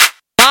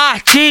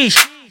Martins,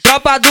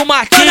 tropa do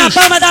Martins, tô na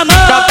palma da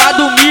mão. tropa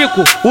do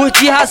Mico,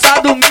 urte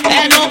raça do Mico.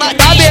 É no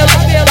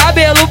Martins.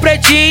 Cabelo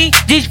pretinho,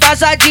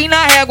 disfarçadinho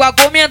na régua,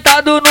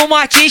 comentado no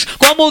Martins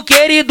como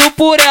querido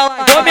por ela,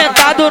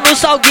 comentado no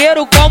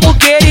Salgueiro como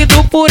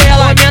querido por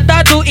ela,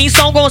 comentado em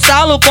São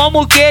Gonçalo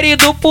como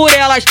querido por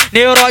elas.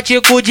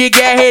 Neurótico de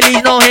guerra,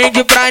 eles não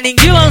rende pra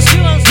ninguém.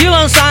 De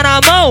lançar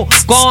na mão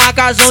com a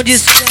casão de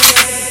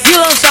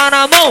lançar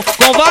na mão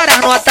com várias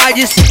notas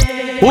de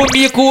O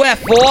Mico é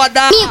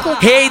foda,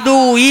 rei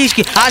do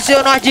whisky,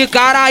 aciona nós de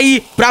cara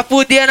aí pra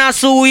fuder na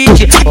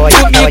suíte.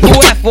 O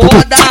Mico é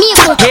foda,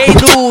 rei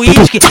do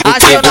whisky,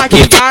 aciona nós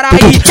de cara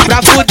aí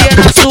pra fuder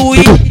na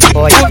suíte.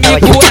 O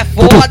Mico é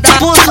foda,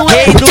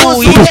 rei do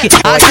whisky,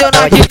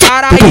 aciona nós de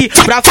cara aí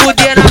pra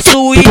fuder na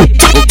suíte.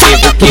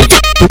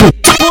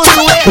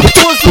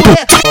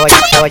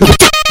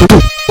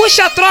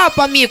 Puxa a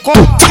tropa, Mico.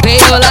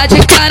 Veio lá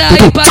de cara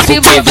aí pra se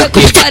envolver com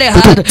os caras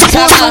errados. Se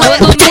amarrou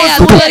no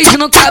 62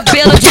 no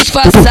cabelo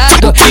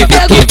disfarçado.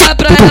 Pergunta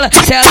pra ela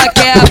se ela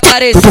quer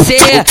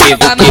aparecer.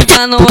 Tá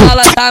matando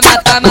ela, tá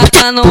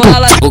matando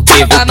ela.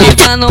 Tá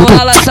matando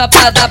ela só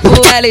pra dar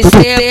pro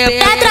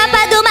LC. Na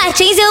tropa do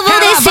Martins eu vou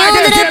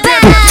descendo no pau.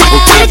 O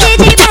DJ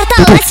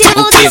Bertolossi eu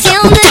vou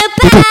descendo no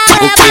pau.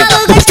 Eu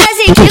falo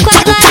gostosinho que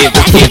agora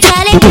pra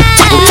ficar legal.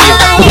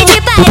 Ali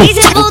de Paris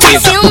eu vou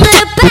descendo no pau.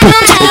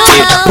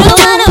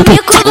 No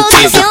Mico vou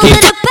descendo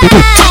no pau.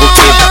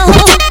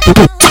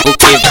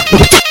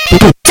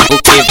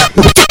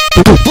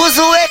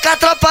 Fuzuê com a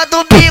tropa do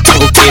Mico.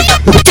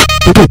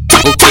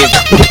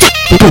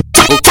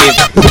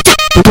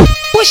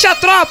 Puxa a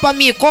tropa,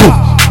 Mico.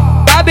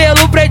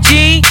 Cabelo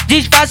pretinho,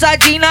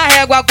 disfarçadinho na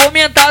régua,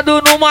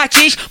 comentado no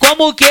Martins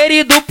como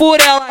querido por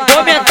ela,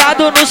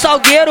 comentado no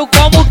Salgueiro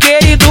como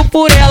querido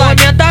por ela,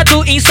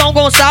 comentado em São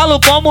Gonçalo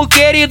como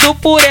querido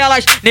por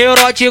elas.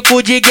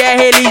 Neurótico de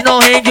guerra, eles não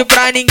rende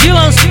pra ninguém.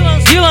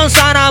 De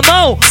lançar na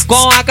mão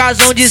com a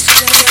casão de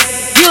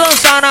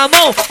lançar na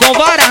mão com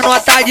várias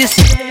notas de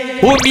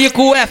O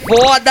Mico é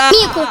foda,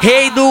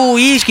 rei do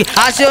whisky,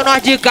 aciona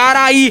nós de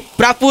cara aí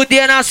pra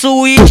fuder na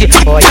suíte.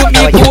 O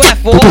Mico é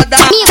foda,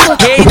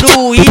 rei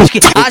do whisky,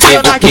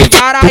 aciona nós de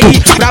cara aí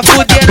pra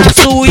fuder na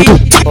suíte.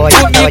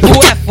 O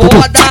Mico é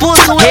foda,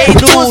 rei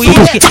do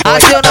whisky,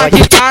 aciona nós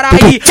de cara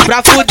aí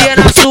pra fuder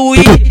na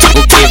suíte.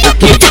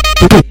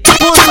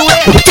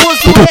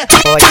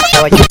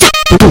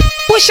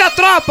 Puxa a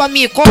tropa,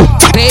 Mico.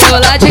 Veio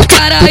lá de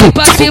cara aí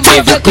pra se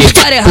envolver com os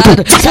caras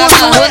errados. Se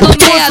amarrou no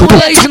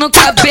 62 no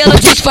cabelo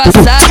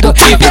disfarçado.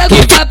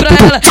 Pergunta pra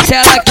ela se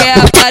ela quer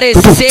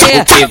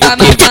aparecer. Tá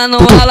matando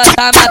ela,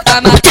 tá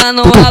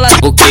matando ela.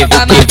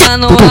 Tá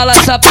matando ela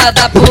só pra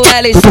dar pro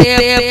LC.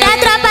 Na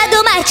tropa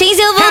do Martins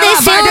eu vou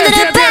descendo no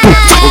pau.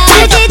 O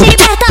DJ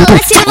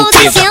Bertolossi eu vou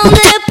descendo no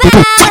pau.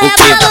 Eu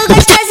falo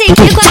gostosinho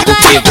que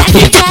agora pra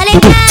ficar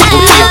legal.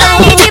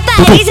 Ali de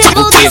Paris eu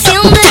vou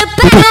descendo no pau.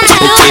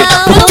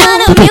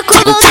 No Mico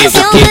vou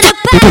descendo no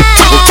pau.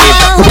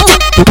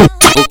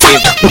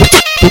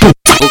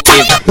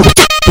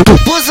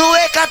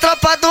 Fuzuê com a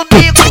tropa do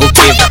Mico.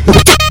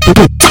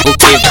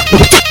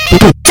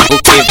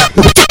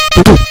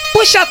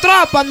 Puxa a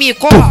tropa,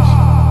 Mico.